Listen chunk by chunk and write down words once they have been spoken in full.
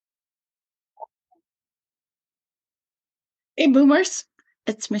Hey, boomers.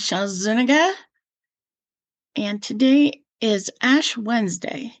 It's Michelle Zuniga, and today is Ash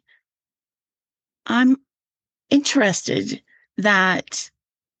Wednesday. I'm interested that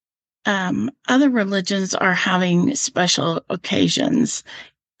other religions are having special occasions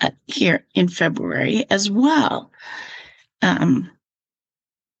here in February as well. Um,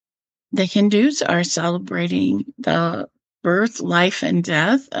 the Hindus are celebrating the birth, life, and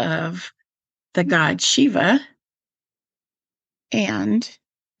death of the god Shiva, and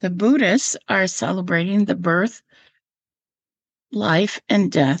the Buddhists are celebrating the birth, life, and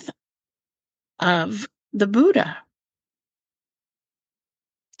death of the Buddha.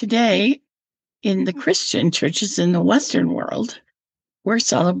 Today, in the Christian churches in the Western world, we're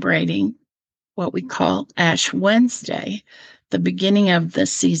celebrating what we call Ash Wednesday, the beginning of the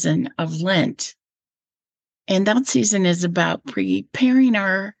season of Lent. And that season is about preparing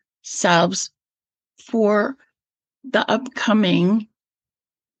ourselves for the upcoming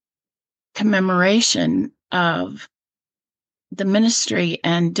commemoration of the ministry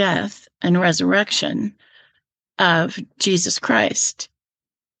and death and resurrection of Jesus Christ.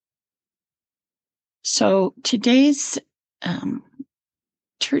 So today's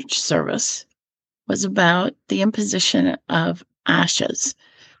church service was about the imposition of ashes,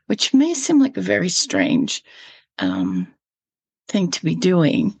 which may seem like a very strange thing to be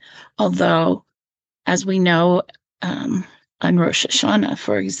doing. Although, as we know, on Rosh Hashanah,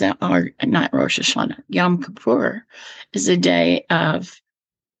 for example, or not Rosh Hashanah, Yom Kippur is a day of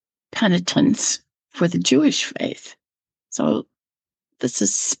penitence for the Jewish faith. So this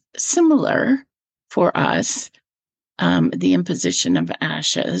is similar for us. The imposition of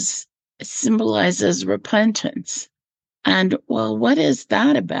ashes symbolizes repentance. And well, what is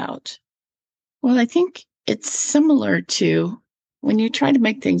that about? Well, I think it's similar to when you try to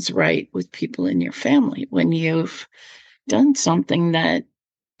make things right with people in your family, when you've done something that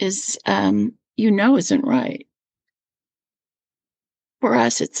is, isn't right. For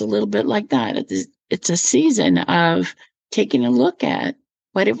us, it's a little bit like that. It's a season of taking a look at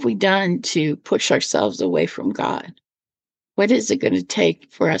what have we done to push ourselves away from God? What is it going to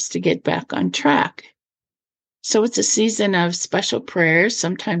take for us to get back on track? So it's a season of special prayers.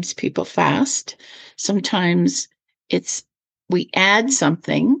 Sometimes people fast. Sometimes it's we add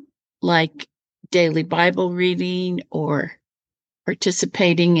something like daily Bible reading or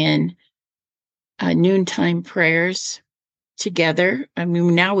participating in noontime prayers together. I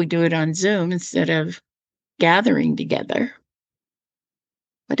mean, now we do it on Zoom instead of gathering together.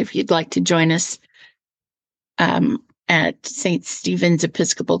 But if you'd like to join us at St. Stephen's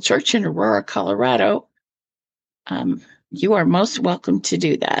Episcopal Church in Aurora, Colorado, you are most welcome to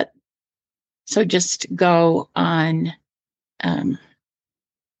do that. So just go on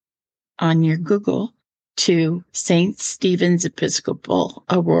your Google to St. Stephen's Episcopal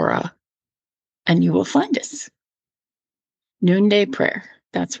Aurora, and you will find us. Noonday prayer.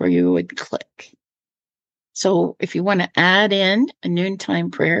 That's where you would click. So if you want to add in a noontime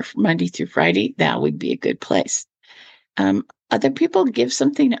prayer from Monday through Friday, that would be a good place. Other people give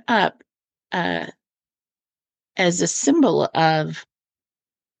something up as a symbol of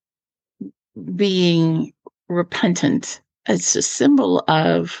being repentant. It's a symbol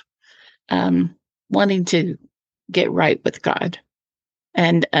of wanting to get right with God.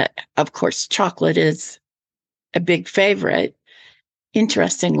 And of course, chocolate is a big favorite.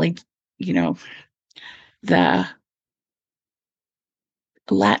 Interestingly, the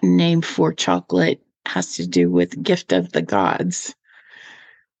Latin name for chocolate has to do with gift of the gods.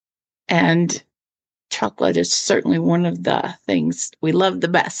 And chocolate is certainly one of the things we love the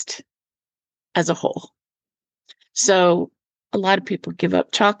best as a whole. So a lot of people give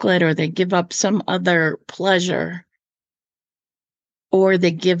up chocolate, or they give up some other pleasure, or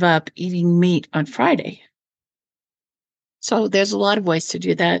they give up eating meat on Friday. So there's a lot of ways to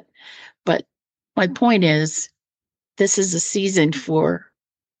do that. But my point is, this is a season for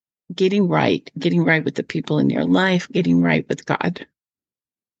getting right with the people in your life, getting right with God.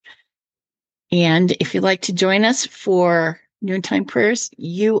 And if you'd like to join us for noontime prayers,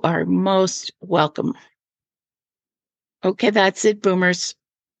 you are most welcome. Okay, that's it, boomers.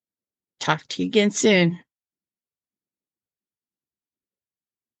 Talk to you again soon.